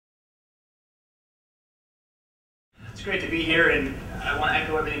It's great to be here, and I want to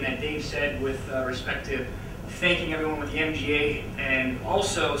echo everything that Dave said with respect to thanking everyone with the MGA and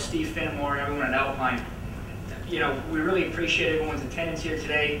also Steve Finnemore and everyone at Alpine. You know, we really appreciate everyone's attendance here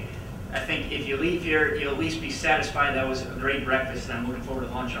today. I think if you leave here, you'll at least be satisfied that was a great breakfast, and I'm looking forward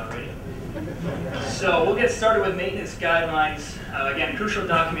to lunch already. So we'll get started with maintenance guidelines. Again, a crucial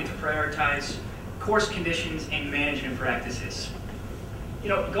document to prioritize course conditions and management practices. You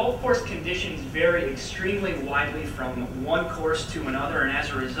know, golf course conditions vary extremely widely from one course to another, and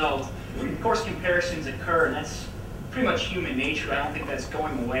as a result, course comparisons occur, and that's pretty much human nature. I don't think that's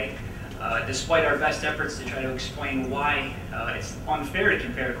going away, despite our best efforts to try to explain why it's unfair to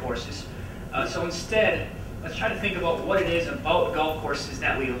compare courses. So instead, let's try to think about what it is about golf courses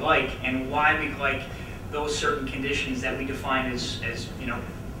that we like and why we like those certain conditions that we define as you know,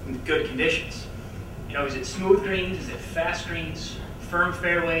 good conditions. You know, is it smooth greens? Is it fast greens? Firm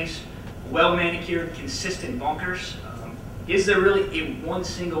fairways, well-manicured, consistent bunkers? Is there really a one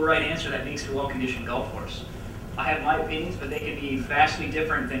single right answer that makes it a well-conditioned golf course? I have my opinions, but they can be vastly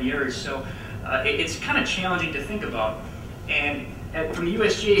different than yours, so it's kind of challenging to think about. And from the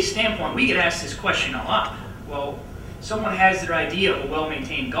USGA standpoint, we get asked this question a lot. Well, someone has their idea of a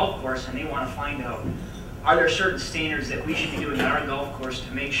well-maintained golf course, and they want to find out, are there certain standards that we should be doing at our golf course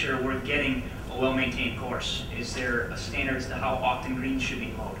to make sure we're getting a well-maintained course? Is there a standard as to how often greens should be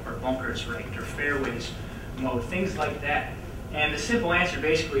mowed, or bunkers raked, or fairways mowed, things like that? And the simple answer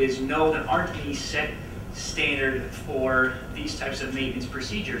basically is no, there aren't any set standard for these types of maintenance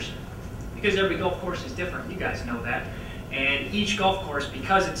procedures, because every golf course is different. You guys know that. And each golf course,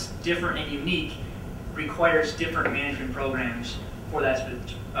 because it's different and unique, requires different management programs for that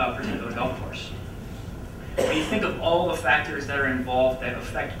particular golf course. When you think of all the factors that are involved that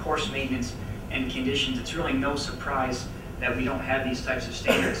affect course maintenance and conditions, it's really no surprise that we don't have these types of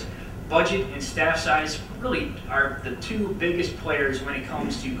standards. Budget and staff size really are the two biggest players when it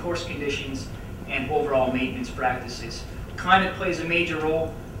comes to course conditions and overall maintenance practices. Climate plays a major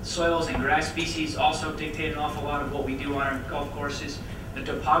role. Soils and grass species also dictate an awful lot of what we do on our golf courses. The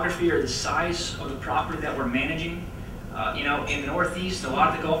topography or the size of the property that we're managing. You know, in the Northeast, a lot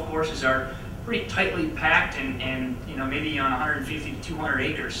of the golf courses are pretty tightly packed and you know, maybe on 150 to 200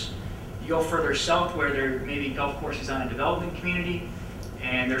 acres. You go further south where there may be golf courses on a development community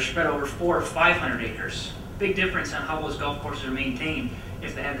and they're spread over 400 or 500 acres. Big difference on how those golf courses are maintained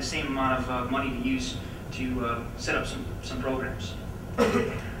if they have the same amount of money to use to set up some programs.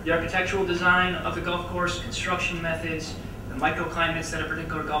 The architectural design of the golf course, construction methods, the microclimates that a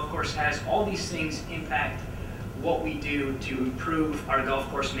particular golf course has, all these things impact what we do to improve our golf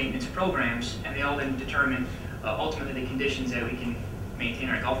course maintenance programs, and they all then determine ultimately the conditions that we can maintain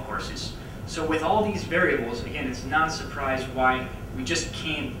our golf courses. So with all these variables, again, it's not a surprise why we just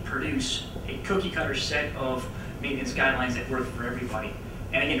can't produce a cookie-cutter set of maintenance guidelines that work for everybody.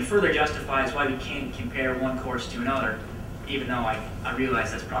 And again, it further justifies why we can't compare one course to another, even though I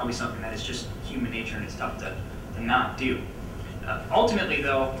realize that's probably something that is just human nature and it's tough to not do. Ultimately,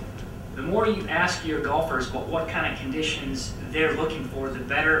 though, the more you ask your golfers about what kind of conditions they're looking for, the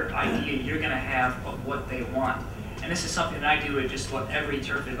better idea you're going to have of what they want. And this is something that I do at just about every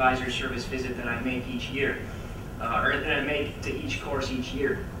Turf Advisor Service visit that I make each year, or that I make to each course each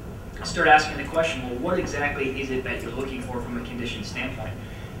year. I start asking the question, well, what exactly is it that you're looking for from a condition standpoint?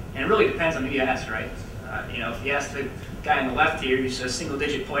 And it really depends on who you ask, right? You know, if you ask the guy on the left here, he's a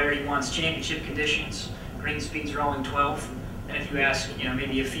single-digit player, he wants championship conditions, green speeds rolling 12. And if you ask, you know,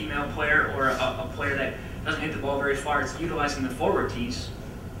 maybe a female player or a player that doesn't hit the ball very far, it's utilizing the forward tees,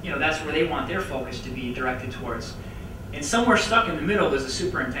 you know, that's where they want their focus to be directed towards. And somewhere stuck in the middle is the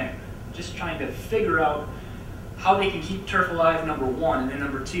superintendent, just trying to figure out how they can keep turf alive, number one, and then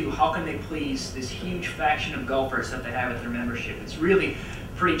number two, how can they please this huge faction of golfers that they have at their membership. It's really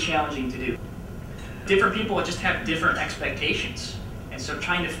pretty challenging to do. Different people just have different expectations, and so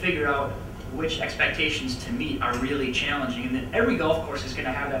trying to figure out which expectations to meet are really challenging. And then every golf course is going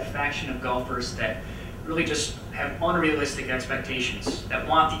to have that faction of golfers that really just have unrealistic expectations, that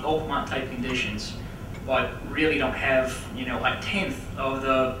want the Oakmont type conditions, but really don't have, you know, a tenth of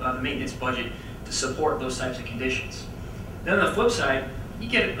the maintenance budget to support those types of conditions. Then on the flip side, you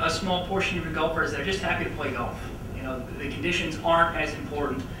get a small portion of your golfers that are just happy to play golf. You know, the conditions aren't as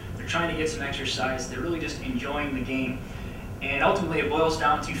important. They're trying to get some exercise. They're really just enjoying the game. And ultimately it boils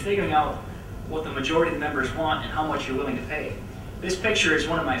down to figuring out what the majority of the members want and how much you're willing to pay. This picture is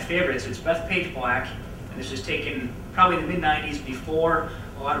one of my favorites. It's Bethpage Black, and this was taken probably in the mid-90s before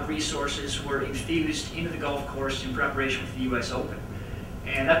a lot of resources were infused into the golf course in preparation for the US Open.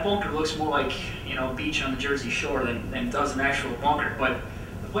 And that bunker looks more like, you know, a beach on the Jersey Shore than it does an actual bunker, but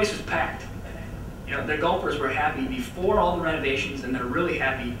the place was packed. the golfers were happy before all the renovations, and they're really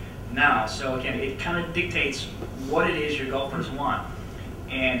happy now. So again, it kind of dictates what it is your golfers want.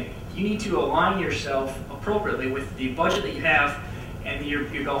 And you need to align yourself appropriately with the budget that you have and your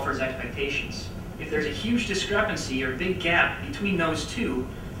golfers' expectations. If there's a huge discrepancy or big gap between those two,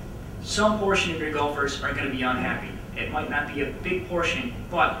 some portion of your golfers are going to be unhappy. It might not be a big portion,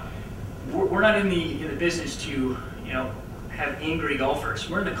 but we're not in the business to have angry golfers.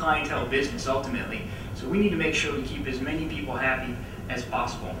 We're in the clientele business ultimately, so we need to make sure we keep as many people happy as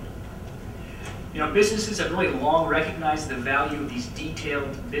possible. Businesses have really long recognized the value of these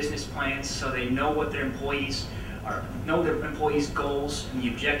detailed business plans, so they know what their employees know their employees' goals and the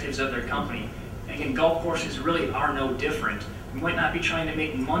objectives of their company. And again, golf courses really are no different. We might not be trying to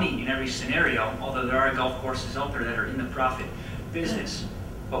make money in every scenario, although there are golf courses out there that are in the profit business.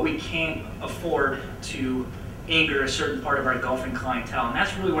 But we can't afford to anger a certain part of our golfing clientele. And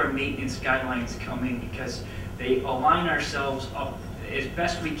that's really where maintenance guidelines come in, because they align ourselves up as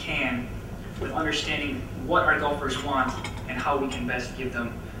best we can with understanding what our golfers want and how we can best give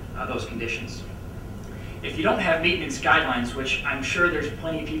them those conditions. If you don't have maintenance guidelines, which I'm sure there's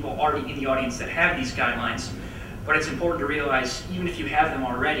plenty of people already in the audience that have these guidelines, but it's important to realize even if you have them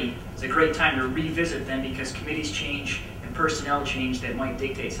already, it's a great time to revisit them, because committees change and personnel change that might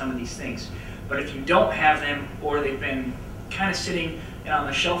dictate some of these things. But if you don't have them, or they've been kind of sitting on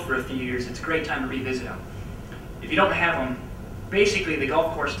the shelf for a few years, it's a great time to revisit them. If you don't have them, basically the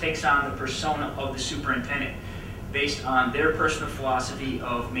golf course takes on the persona of the superintendent based on their personal philosophy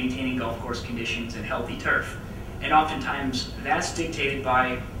of maintaining golf course conditions and healthy turf. And oftentimes that's dictated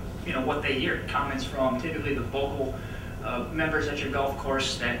by what they hear, comments from typically the vocal members at your golf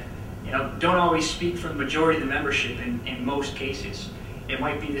course that don't always speak for the majority of the membership in most cases. It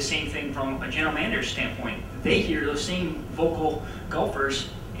might be the same thing from a general manager's standpoint. They hear those same vocal golfers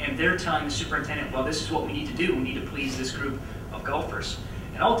and they're telling the superintendent, well, this is what we need to do. We need to please this group of golfers.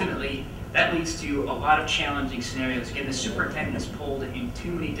 And ultimately, that leads to a lot of challenging scenarios. Again, the superintendent is pulled in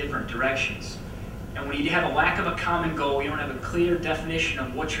too many different directions. And when you have a lack of a common goal, you don't have a clear definition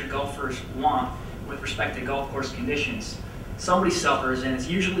of what your golfers want with respect to golf course conditions, somebody suffers, and it's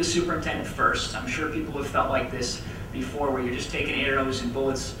usually the superintendent first. I'm sure people have felt like this before, where you're just taking arrows and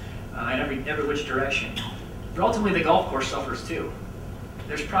bullets in every which direction. But ultimately, the golf course suffers too.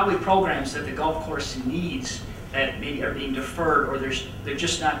 There's probably programs that the golf course needs that maybe are being deferred, or they're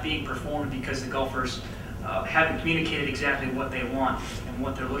just not being performed because the golfers haven't communicated exactly what they want and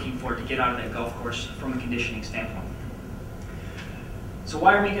what they're looking for to get out of that golf course from a conditioning standpoint. So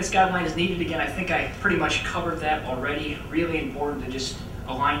why are maintenance guidelines needed? Again, I think I pretty much covered that already. Really important to just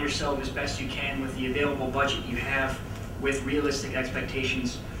align yourself as best you can with the available budget you have with realistic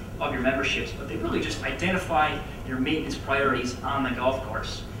expectations of your memberships. But they really just identify your maintenance priorities on the golf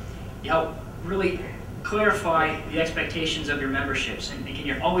course. You help really clarify the expectations of your memberships. And again,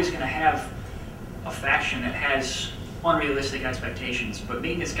 you're always going to have a faction that has unrealistic expectations, but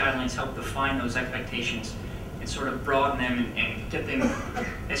maintenance guidelines help define those expectations and sort of broaden them and get them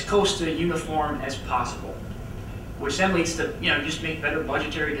as close to uniform as possible, which then leads to just make better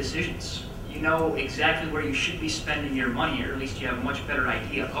budgetary decisions. You know exactly where you should be spending your money, or at least you have a much better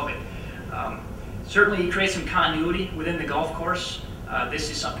idea of it. Certainly, you create some continuity within the golf course. This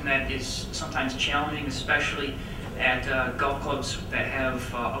is something that is sometimes challenging, especially at golf clubs that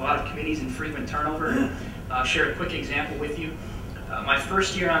have a lot of committees and frequent turnover. I'll share a quick example with you. My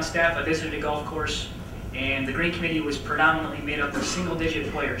first year on staff, I visited a golf course, and the green committee was predominantly made up of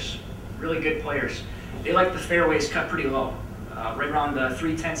single-digit players, really good players. They like the fairways cut pretty low, right around the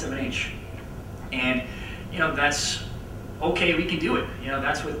 3/10 of an inch. And that's okay, we can do it.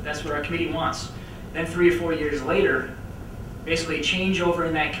 That's what our committee wants. Then 3 or 4 years later, basically a changeover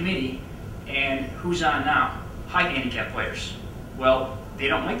in that committee, and who's on now? High handicap players. Well, they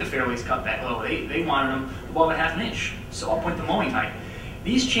don't like the fairways cut that low. They wanted them above a ½ an inch, so up went the mowing height.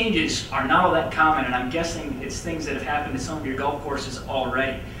 These changes are not all that common, and I'm guessing it's things that have happened to some of your golf courses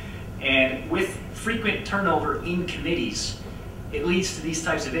already. And with frequent turnover in committees, it leads to these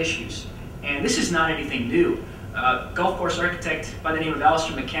types of issues. And this is not anything new. Golf course architect by the name of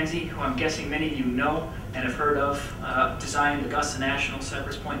Alistair McKenzie, who I'm guessing many of you know and have heard of, designed Augusta National,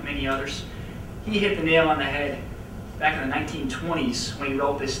 Cypress Point, many others. He hit the nail on the head back in the 1920s when he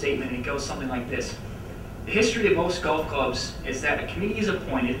wrote this statement, and it goes something like this. The history of most golf clubs is that a committee is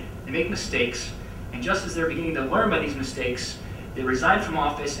appointed, they make mistakes, and just as they're beginning to learn by these mistakes, they resign from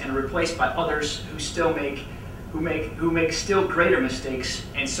office and are replaced by others who make still greater mistakes,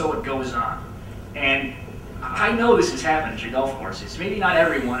 and so it goes on. And I know this has happened at your golf courses. Maybe not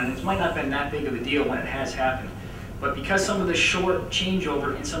everyone, and it might not have been that big of a deal when it has happened. But because some of the short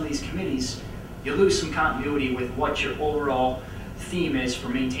changeover in some of these committees, you lose some continuity with what your overall theme is for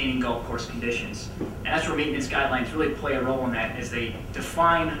maintaining golf course conditions. And that's where maintenance guidelines really play a role in that, as they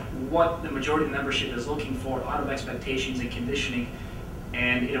define what the majority of the membership is looking for out of expectations and conditioning,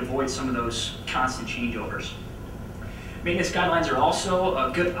 and it avoids some of those constant changeovers. Maintenance guidelines are also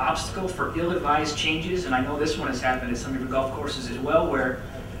a good obstacle for ill-advised changes, and I know this one has happened at some of your golf courses as well, where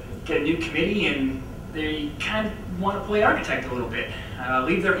you get a new committee and they kind of want to play architect a little bit,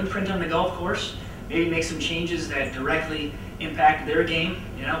 leave their imprint on the golf course, maybe make some changes that directly impact their game.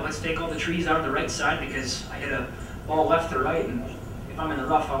 You know, let's take all the trees out of the right side because I hit a ball left or right, and if I'm in the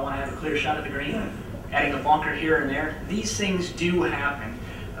rough, I want to have a clear shot at the green. Adding a bunker here and there. These things do happen.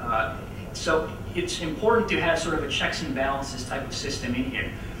 So it's important to have sort of a checks and balances type of system in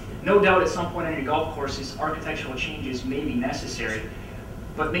here. No doubt at some point on your golf courses, architectural changes may be necessary,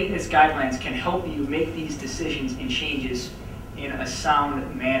 but maintenance guidelines can help you make these decisions and changes in a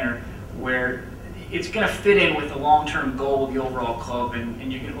sound manner where it's going to fit in with the long-term goal of the overall club,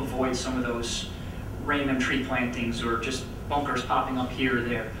 and you're going to avoid some of those random tree plantings or just bunkers popping up here or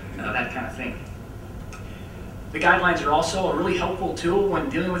there, that kind of thing. The guidelines are also a really helpful tool when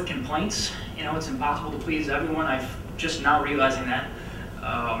dealing with complaints. You know, it's impossible to please everyone. I've just now realizing that.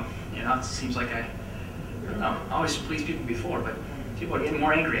 You know, it seems like I don't know, I always pleased people before, but people are getting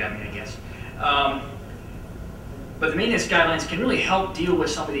more angry at me, I guess. But the maintenance guidelines can really help deal with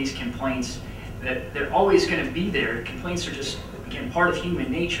some of these complaints. That they're always going to be there. Complaints are just, again, part of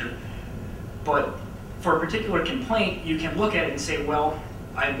human nature. But for a particular complaint, you can look at it and say, well,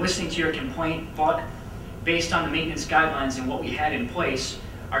 I'm listening to your complaint, but based on the maintenance guidelines and what we had in place,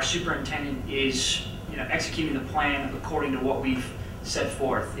 our superintendent is, you know, executing the plan according to what we've set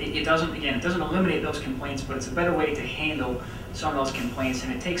forth. It doesn't eliminate those complaints, but it's a better way to handle some of those complaints,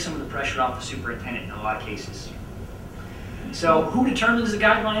 and it takes some of the pressure off the superintendent in a lot of cases. So who determines the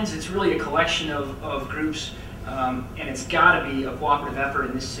guidelines? It's really a collection of groups, and it's got to be a cooperative effort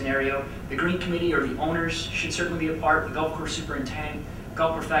in this scenario. The green committee or the owners should certainly be a part, the golf course superintendent,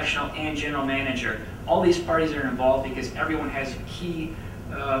 golf professional, and general manager. All these parties are involved because everyone has key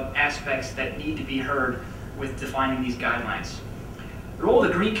aspects that need to be heard with defining these guidelines. The role of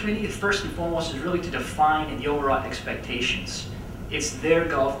the green committee, first and foremost, is really to define the overall expectations. It's their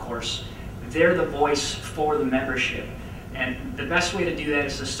golf course. They're the voice for the membership. And the best way to do that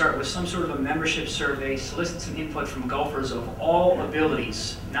is to start with some sort of a membership survey, solicit some input from golfers of all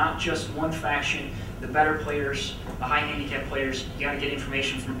abilities, not just one faction, the better players, the high handicap players. You got to get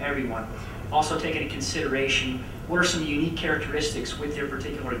information from everyone. Also take into consideration what are some unique characteristics with your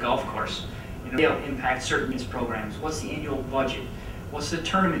particular golf course. You know, they'll impact certain programs. What's the annual budget? What's the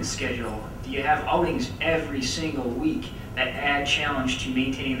tournament schedule? Do you have outings every single week that add challenge to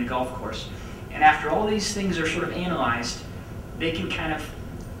maintaining the golf course? And after all these things are sort of analyzed, they can kind of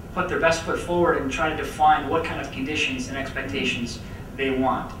put their best foot forward and try to define what kind of conditions and expectations they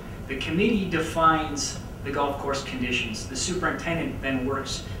want. The committee defines the golf course conditions. The superintendent then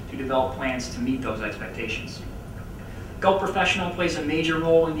works to develop plans to meet those expectations. Golf professional plays a major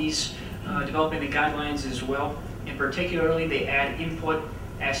role in these developing the guidelines as well. And particularly, they add input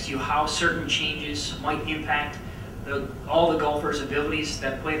as to how certain changes might impact all the golfers' abilities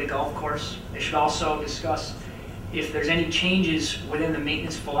that play the golf course. They should also discuss if there's any changes within the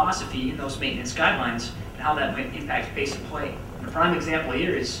maintenance philosophy in those maintenance guidelines and how that might impact pace of play. And a prime example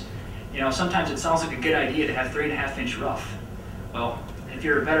here is, you know, sometimes it sounds like a good idea to have 3.5-inch rough. Well, if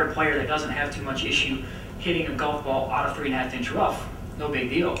you're a better player that doesn't have too much issue hitting a golf ball out of 3.5-inch rough, no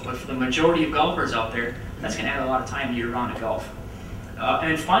big deal. But for the majority of golfers out there, that's going to add a lot of time to your round of golf.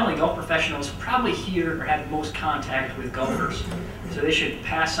 And then finally, golf professionals probably hear or have most contact with golfers. So they should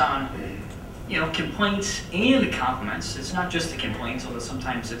pass on, you know, complaints and compliments. It's not just the complaints, although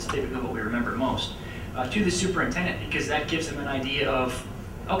sometimes it's typically what we remember most, to the superintendent, because that gives them an idea of,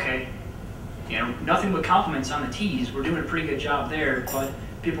 okay, you know, nothing but compliments on the tees. We're doing a pretty good job there, but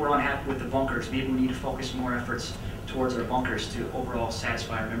people are unhappy with the bunkers. Maybe we need to focus more efforts towards our bunkers to overall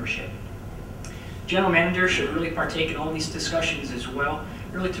satisfy our membership. General manager should really partake in all these discussions as well,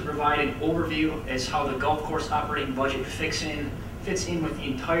 really to provide an overview as how the golf course operating budget fits in with the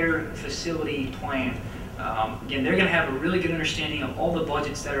entire facility plan. Again, they're going to have a really good understanding of all the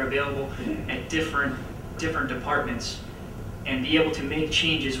budgets that are available at different departments and be able to make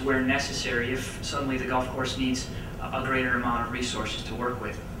changes where necessary if suddenly the golf course needs a greater amount of resources to work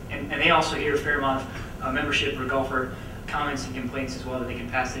with. And they also hear a fair amount of membership or golfer comments and complaints as well, that they can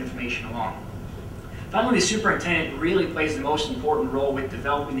pass the information along. Finally, the superintendent really plays the most important role with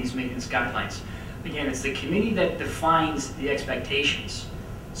developing these maintenance guidelines. Again, it's the committee that defines the expectations.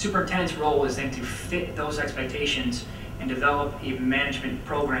 Superintendent's role is then to fit those expectations and develop a management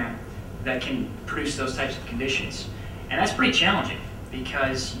program that can produce those types of conditions. And that's pretty challenging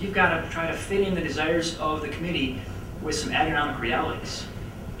because you've got to try to fit in the desires of the committee with some agronomic realities.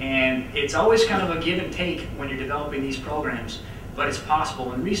 And it's always kind of a give and take when you're developing these programs, but it's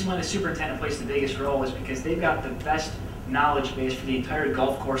possible. And the reason why the superintendent plays the biggest role is because they've got the best knowledge base for the entire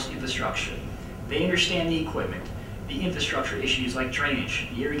golf course infrastructure. They understand the equipment, the infrastructure issues like drainage,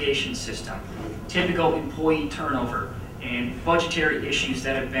 the irrigation system, typical employee turnover, and budgetary issues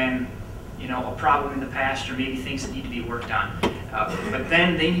that have been, you know, a problem in the past, or maybe things that need to be worked on. But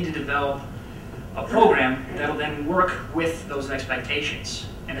then they need to develop a program that'll then work with those expectations.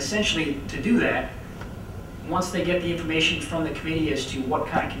 And essentially, to do that, once they get the information from the committee as to what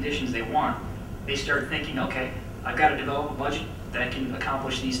kind of conditions they want, they start thinking, okay, I've got to develop a budget that can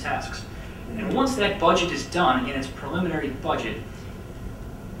accomplish these tasks. And once that budget is done, again, it's a preliminary budget,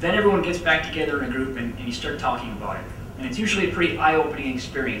 then everyone gets back together in a group and you start talking about it. And it's usually a pretty eye-opening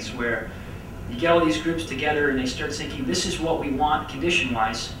experience where you get all these groups together and they start thinking, this is what we want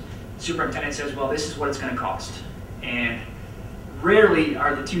condition-wise. The superintendent says, well, this is what it's going to cost. And rarely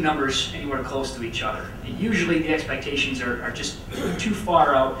are the two numbers anywhere close to each other. And usually the expectations are just too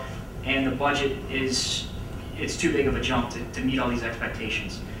far out, and the budget it's too big of a jump to meet all these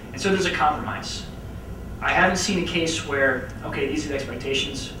expectations. And so there's a compromise. I haven't seen a case where, okay, these are the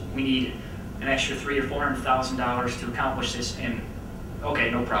expectations, we need an extra $300,000 or $400,000 to accomplish this, and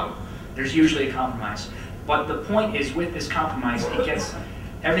okay, no problem. There's usually a compromise. But the point is, with this compromise, it gets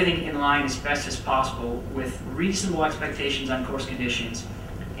everything in line as best as possible with reasonable expectations on course conditions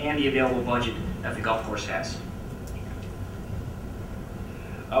and the available budget that the golf course has.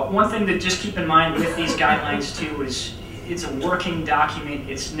 One thing to just keep in mind with these guidelines too is it's a working document.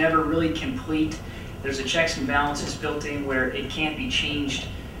 It's never really complete. There's a checks and balances built in where it can't be changed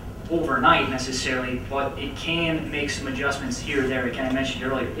overnight necessarily, but it can make some adjustments here or there. Again, I mentioned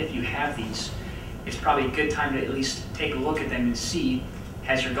earlier, if you have these, it's probably a good time to at least take a look at them and see,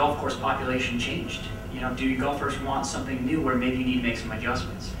 has your golf course population changed? You know, do your golfers want something new where maybe you need to make some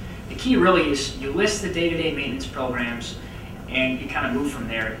adjustments? The key really is you list the day-to-day maintenance programs and you kind of move from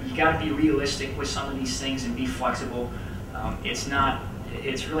there. You got to be realistic with some of these things and be flexible.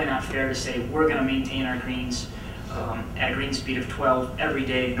 It's really not fair to say we're going to maintain our greens at a green speed of 12 every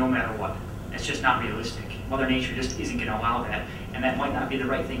day, no matter what. It's just not realistic. Mother Nature just isn't going to allow that, and that might not be the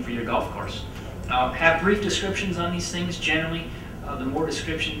right thing for your golf course. Have brief descriptions on these things. Generally, the more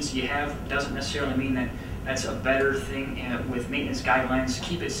descriptions you have doesn't necessarily mean that that's a better thing with maintenance guidelines.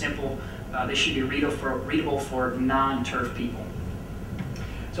 Keep it simple. They should be readable for non-turf people.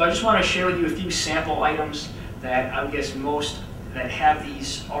 So I just want to share with you a few sample items that I would guess most that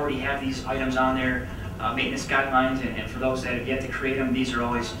already have these items on their maintenance guidelines, and for those that have yet to create them, these are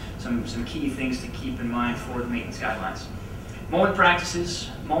always some key things to keep in mind for the maintenance guidelines. Mowing practices.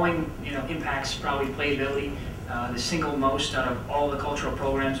 Mowing, impacts probably playability the single most out of all the cultural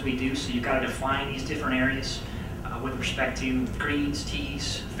programs we do, so you've got to define these different areas with respect to greens,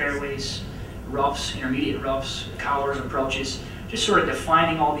 tees, fairways, roughs, intermediate roughs, collars, approaches, just sort of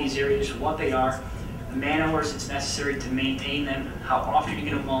defining all these areas, what they are, the man hours it's necessary to maintain them, how often you're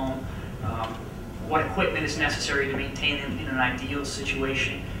going to mow them, what equipment is necessary to maintain them in an ideal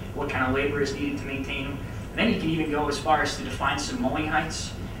situation, what kind of labor is needed to maintain them. And then you can even go as far as to define some mowing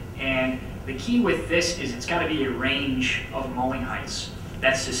heights. And the key with this is it's got to be a range of mowing heights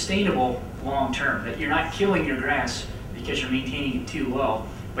that's sustainable long term, that you're not killing your grass because you're maintaining it too low,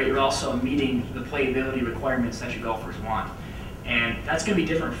 but you're also meeting the playability requirements that your golfers want. And that's going to be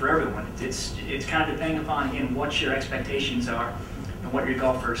different for everyone. It's kind of depending upon, again, what your expectations are and what your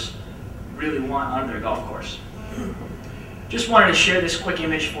golfers really want out of their golf course. Just wanted to share this quick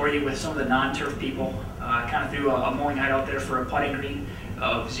image for you with some of the non-turf people. Kind of threw a mowing height out there for a putting green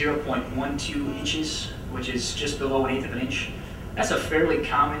of 0.12 inches, which is just below 1/8 of an inch. That's a fairly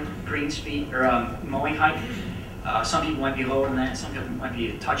common green speed or mowing height. Some people might be lower than that. Some people might be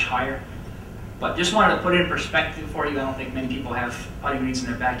a touch higher. But just wanted to put it in perspective for you. I don't think many people have putting greens in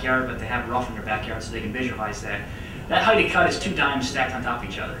their backyard, but they have rough in their backyard so they can visualize that. That height of cut is 2 dimes stacked on top of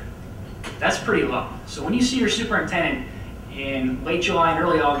each other. That's pretty low. So when you see your superintendent in late July and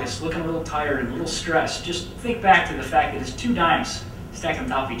early August looking a little tired and a little stressed, just think back to the fact that it's 2 dimes stacked on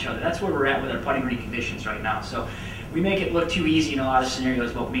top of each other. That's where we're at with our putting green conditions right now. So we make it look too easy in a lot of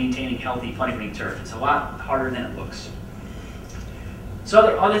scenarios about maintaining healthy putting green turf. It's a lot harder than it looks.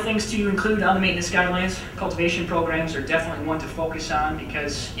 So other things to include on the maintenance guidelines, cultivation programs are definitely one to focus on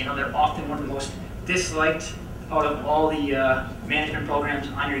because they're often one of the most disliked out of all the management programs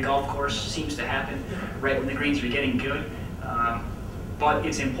on your golf course. Seems to happen right when the greens are getting good. But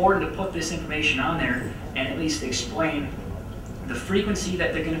it's important to put this information on there and at least explain the frequency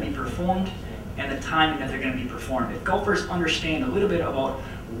that they're going to be performed, and the timing that they're going to be performed. If golfers understand a little bit about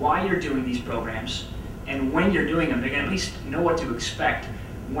why you're doing these programs and when you're doing them, they're going to at least know what to expect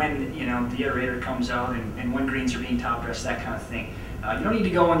when the aerator comes out and when greens are being top dressed, that kind of thing. You don't need to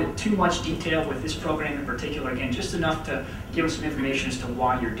go into too much detail with this program in particular. Again, just enough to give them some information as to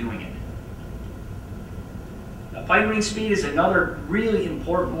why you're doing it. Putting green speed is another really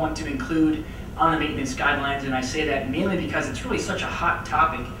important one to include on the maintenance guidelines, and I say that mainly because it's really such a hot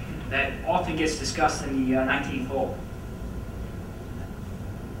topic that often gets discussed in the 19th hole.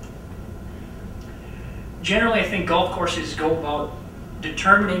 Generally, I think golf courses go about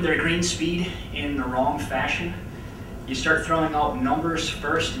determining their green speed in the wrong fashion. You start throwing out numbers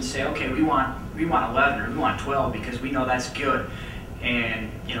first and say, okay, we want 11 or we want 12 because we know that's good,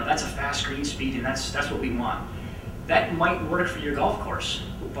 and that's a fast green speed, and that's what we want. That might work for your golf course,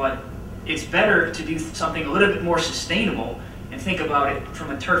 but it's better to do something a little bit more sustainable and think about it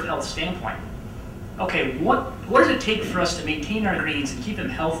from a turf health standpoint. Okay, what does it take for us to maintain our greens and keep them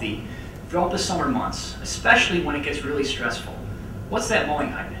healthy throughout the summer months, especially when it gets really stressful? What's that mowing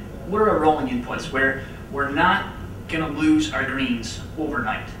height? What are our rolling inputs where we're not going to lose our greens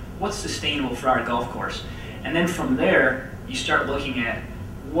overnight? What's sustainable for our golf course? And then from there, you start looking at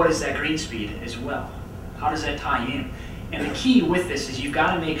what is that green speed as well? How does that tie in? And the key with this is you've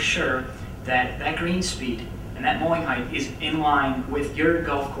got to make sure that that green speed and that mowing height is in line with your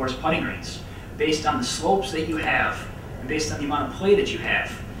golf course putting greens, based on the slopes that you have and based on the amount of play that you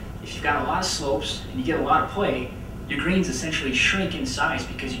have. If you've got a lot of slopes and you get a lot of play, your greens essentially shrink in size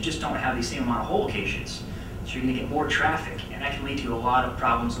because you just don't have the same amount of hole locations. So you're going to get more traffic, and that can lead to a lot of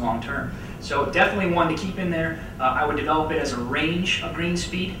problems long term. So definitely one to keep in there. I would develop it as a range of green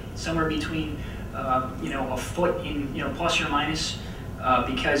speed, somewhere between a foot in plus or minus,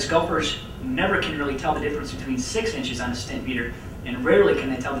 because golfers never can really tell the difference between 6 inches on a stint meter, and rarely can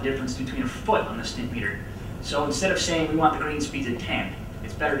they tell the difference between a foot on the stint meter. So instead of saying we want the green speeds at 10,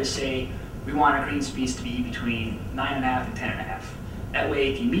 it's better to say we want our green speeds to be between 9.5 and 10.5. That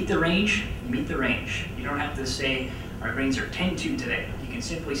way, if you meet the range, you meet the range. You don't have to say our greens are 10-2 today. You can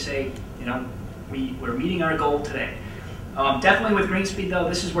simply say, we're meeting our goal today. Definitely with green speed though,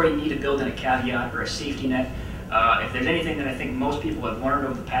 this is where you need to build in a caveat or a safety net. If there's anything that I think most people have learned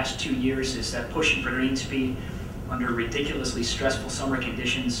over the past 2 years is that pushing for green speed under ridiculously stressful summer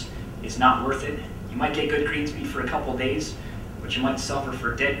conditions is not worth it. You might get good green speed for a couple days, but you might suffer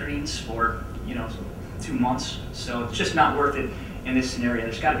for dead greens for 2 months. So it's just not worth it in this scenario.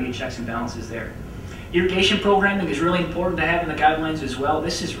 There's got to be checks and balances there. Irrigation programming is really important to have in the guidelines as well.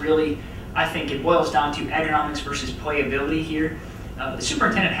 This is really, I think it boils down to agronomics versus playability here. The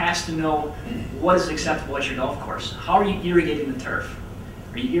superintendent has to know what is acceptable at your golf course. How are you irrigating the turf?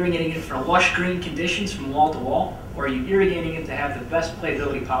 Are you irrigating it for lush green conditions from wall to wall, or are you irrigating it to have the best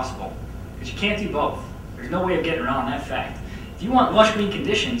playability possible? Because you can't do both. There's no way of getting around that fact. If you want lush green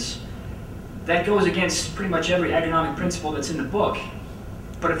conditions, that goes against pretty much every agronomic principle that's in the book.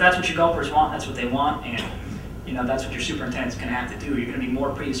 But if that's what your golfers want, that's what they want, and that's what your superintendent's going to have to do. You're going to be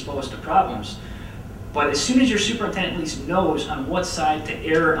more predisposed to problems. But as soon as your superintendent at least knows on what side to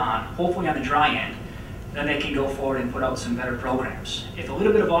err on, hopefully on the dry end, then they can go forward and put out some better programs. If a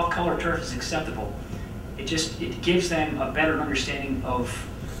little bit of off-color turf is acceptable, it gives them a better understanding of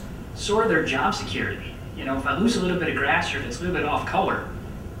sort of their job security. If I lose a little bit of grass or if it's a little bit off-color,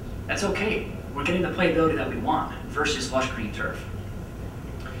 that's okay. We're getting the playability that we want versus lush green turf.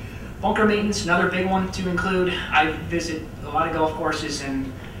 Bunker maintenance, another big one to include. I visit a lot of golf courses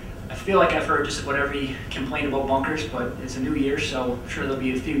and I feel like I've heard just about every complaint about bunkers, but it's a new year, so I'm sure there'll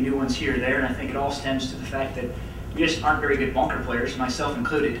be a few new ones here or there, and I think it all stems to the fact that we just aren't very good bunker players, myself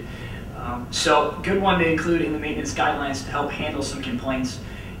included. So good one to include in the maintenance guidelines to help handle some complaints.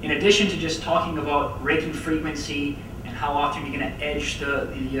 In addition to just talking about raking frequency and how often you're going to edge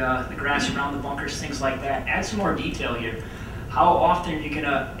the grass around the bunkers, things like that, add some more detail here. How often are you going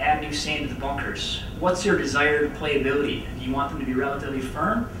to add new sand to the bunkers? What's your desired playability? Do you want them to be relatively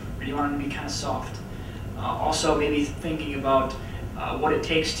firm, or do you want them to be kind of soft? Also, maybe thinking about what it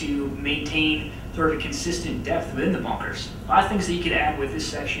takes to maintain sort of a consistent depth within the bunkers. A lot of things that you could add with this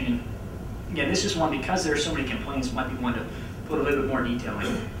section. And again, this is one, because there are so many complaints, might be one to put a little bit more detail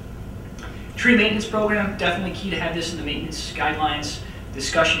in. Tree maintenance program, definitely key to have this in the maintenance guidelines.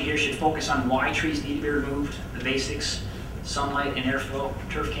 Discussion here should focus on why trees need to be removed, the basics, sunlight and airflow.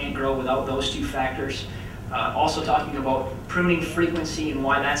 Turf can't grow without those two factors. Also talking about pruning frequency and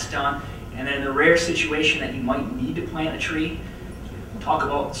why that's done. And then in the rare situation that you might need to plant a tree, talk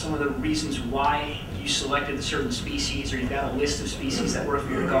about some of the reasons why you selected a certain species, or you've got a list of species that work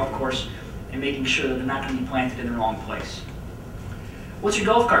for your golf course, and making sure that they're not going to be planted in the wrong place. What's your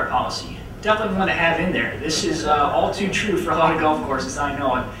golf cart policy? Definitely one to have in there. This is all too true for a lot of golf courses, I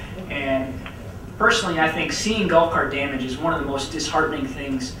know it. And personally, I think seeing golf cart damage is one of the most disheartening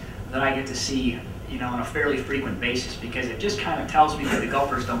things that I get to see, on a fairly frequent basis, because it just kind of tells me that the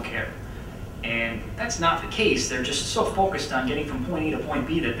golfers don't care. And that's not the case. They're just so focused on getting from point A to point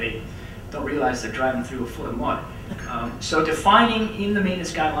B that they don't realize they're driving through a foot of mud. So defining in the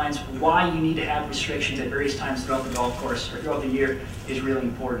maintenance guidelines why you need to have restrictions at various times throughout the golf course or throughout the year is really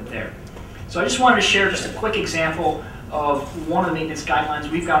important there. So I just wanted to share just a quick example of one of the maintenance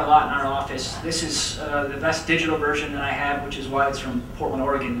guidelines. We've got a lot in our office. This is the best digital version that I have, which is why it's from Portland,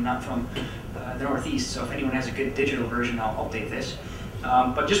 Oregon, and not from the Northeast. So if anyone has a good digital version, I'll update this.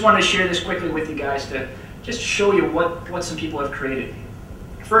 But just wanted to share this quickly with you guys to just show you what some people have created.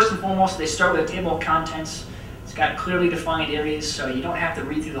 First and foremost, they start with a table of contents. It's got clearly defined areas, so you don't have to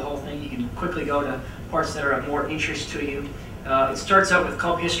read through the whole thing. You can quickly go to parts that are of more interest to you. It starts out with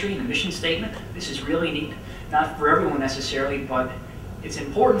club history and the mission statement. This is really neat. Not for everyone necessarily, but it's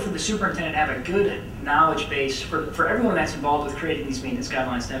important for the superintendent to have a good knowledge base, for everyone that's involved with creating these maintenance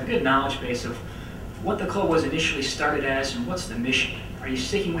guidelines, to have a good knowledge base of what the club was initially started as and what's the mission. Are you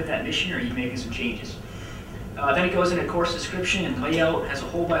sticking with that mission, or are you making some changes? Then it goes into course description and layout, has a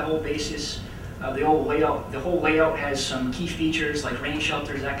hole-by-hole basis. The whole layout has some key features like rain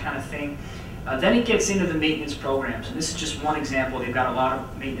shelters, that kind of thing. Then it gets into the maintenance programs, and this is just one example. They've got a lot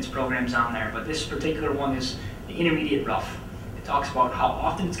of maintenance programs on there, but this particular one is the intermediate rough. It talks about how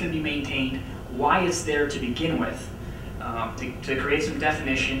often it's going to be maintained, why it's there to begin with, to create some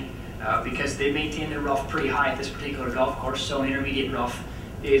definition, because they maintain their rough pretty high at this particular golf course, so an intermediate rough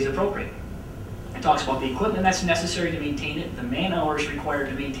is appropriate. It talks about the equipment that's necessary to maintain it, the man hours required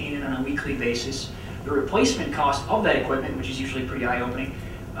to maintain it on a weekly basis, the replacement cost of that equipment, which is usually pretty eye-opening,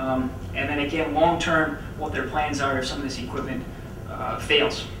 and then again, long-term, what their plans are if some of this equipment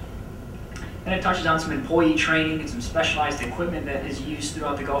fails. Then it touches on some employee training and some specialized equipment that is used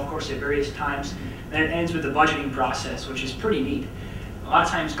throughout the golf course at various times. Then it ends with the budgeting process, which is pretty neat. A lot of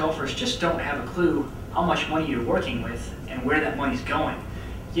times golfers just don't have a clue how much money you're working with and where that money's going.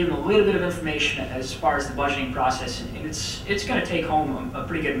 Give them a little bit of information as far as the budgeting process, and it's going to take home a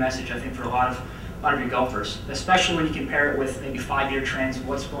pretty good message, I think, for a lot of your golfers, especially when you compare it with maybe 5-year trends of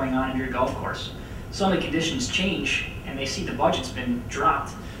what's going on in your golf course. Some of the conditions change, and they see the budget's been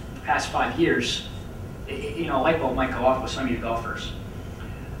dropped the past 5 years. A light bulb might go off with some of your golfers.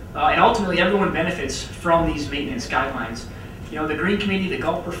 And ultimately, everyone benefits from these maintenance guidelines. The green committee, the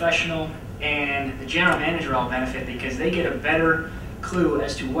golf professional, and the general manager all benefit because they get a better clue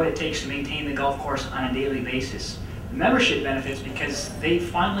as to what it takes to maintain the golf course on a daily basis. The membership benefits because they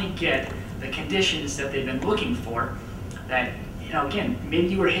finally get the conditions that they've been looking for. That, again, maybe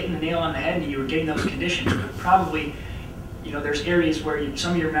you were hitting the nail on the head and you were getting those conditions, but probably, there's areas where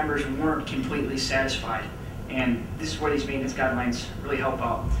some of your members weren't completely satisfied. And this is where these maintenance guidelines really help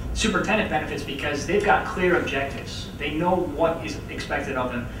out. Superintendent benefits because they've got clear objectives. They know what is expected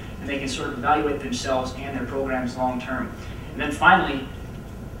of them, and they can sort of evaluate themselves and their programs long term. And then finally,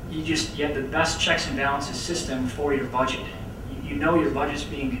 you have the best checks and balances system for your budget. You know your budget's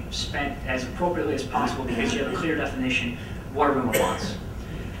being spent as appropriately as possible because you have a clear definition of what everyone wants.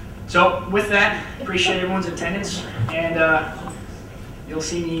 So with that, appreciate everyone's attendance, and you'll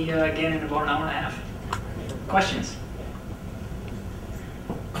see me again in about an hour and a half. Questions?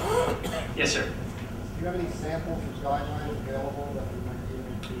 Yes, sir. Do you have any samples or guidelines available that we might be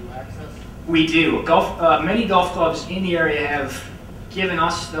able to access? We do. Many golf clubs in the area have given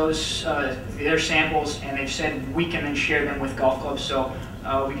us those their samples, and they've said we can then share them with golf clubs. So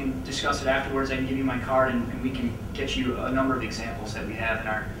we can discuss it afterwards. I can give you my card, and we can get you a number of examples that we have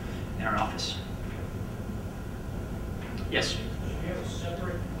in our office. Yes. Do you have a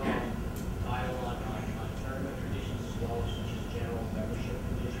separate dialogue on tournament conditions as well as general membership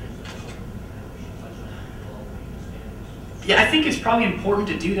conditions? Yeah, I think it's probably important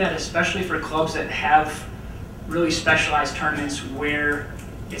to do that, especially for clubs that have really specialized tournaments where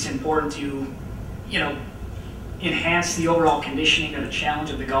it's important to, enhance the overall conditioning or the challenge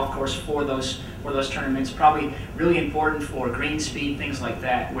of the golf course for those tournaments. Probably really important for green speed, things like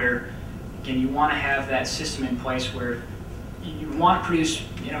that, where again you want to have that system in place where you want to produce,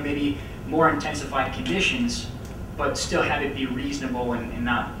 maybe more intensified conditions, but still have it be reasonable and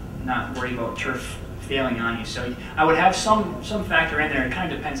not worry about turf failing on you. So I would have some factor in there. It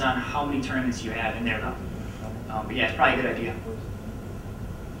kind of depends on how many tournaments you have in there, though. But yeah, it's probably a good idea.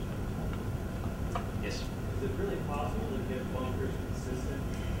 Yes. Is it really possible to get bunkers consistent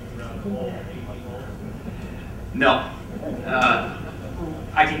around the hole, 18 holes? No.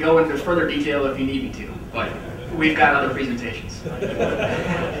 I can go into further detail if you need me to, but We've got other presentations.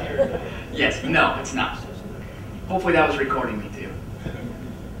 Yes, no, it's not. Hopefully that was recording me too.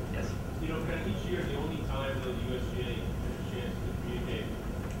 Yes. You know, kind of each year, the only time that the USGA has a chance to communicate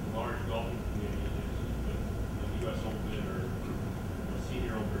with large golfing community is with the US Open or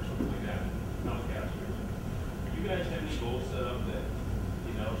Senior Open or something like that, telecasters. Do you guys have any goals set up that,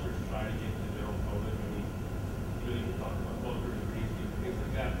 you know, sort of try to get to the general public? I mean, you know, you can talk about bunkers and things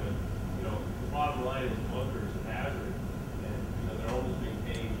like that, but, you know, the bottom line is bunkers is a hazard, and, you know, they're almost being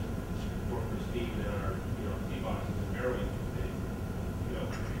paid for pristine than our, you know, tee boxes and fairways would be. You know,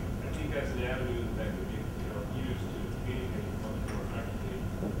 I think that's an avenue that could be, you know, used to communicate much more effectively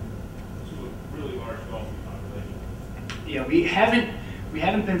to a really large golfing population. Yeah, we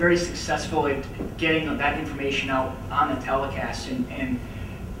haven't been very successful at getting that information out on the telecast, and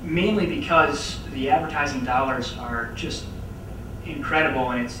mainly because the advertising dollars are just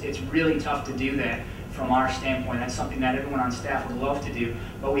incredible, and it's really tough to do that from our standpoint. That's something that everyone on staff would love to do.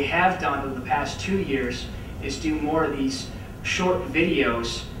 What we have done over the past 2 years is do more of these short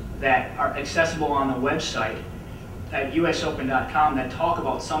videos that are accessible on the website at usopen.com that talk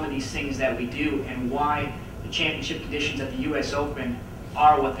about some of these things that we do and why the championship conditions at the US Open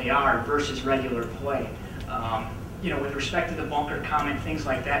are what they are versus regular play. You know, with respect to the bunker comment, things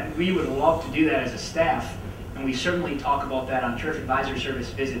like that, we would love to do that as a staff, and we certainly talk about that on Turf Advisor Service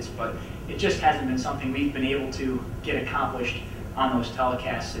visits, but it just hasn't been something we've been able to get accomplished on those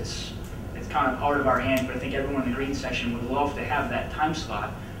telecasts. It's kind of out of our hand, but I think everyone in the green section would love to have that time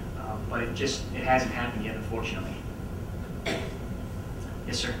slot, but it hasn't happened yet, unfortunately.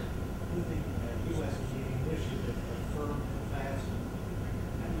 Yes, sir. With the USGA initiative, firm and fast,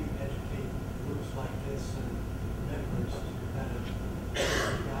 how do you educate groups like this and members to kind of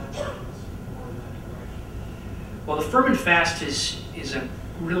guide us more in that direction? Well, the firm and fast is a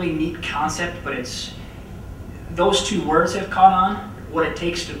really neat concept, but those two words have caught on. What it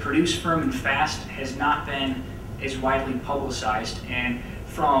takes to produce firm and fast has not been as widely publicized, and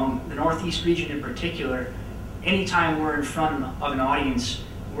from the Northeast region in particular, anytime we're in front of an audience,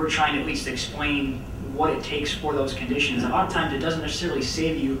 we're trying to at least explain what it takes for those conditions. A lot of times it doesn't necessarily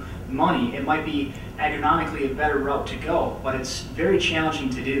save you money. It might be agronomically a better route to go, but it's very challenging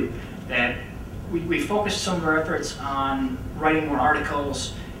to do. That we focused some of our efforts on writing more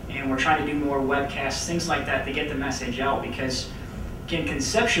articles, and we're trying to do more webcasts, things like that, to get the message out, because again,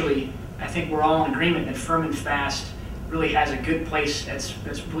 conceptually, I think we're all in agreement that firm and fast really has a good place. That's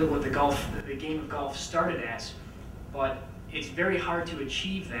really what the game of golf started as, but it's very hard to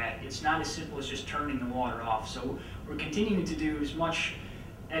achieve that. It's not as simple as just turning the water off. So we're continuing to do as much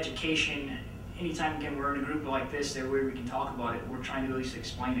education. Anytime, again, we're in a group like this where we can talk about it, we're trying to at least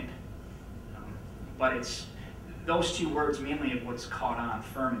explain it. But it's those two words mainly of what's caught on,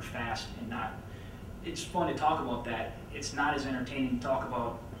 firm and fast, and not, it's fun to talk about that. It's not as entertaining to talk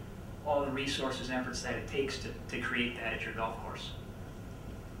about all the resources and efforts that it takes to create that at your golf course.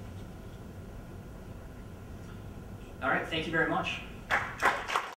 All right, thank you very much.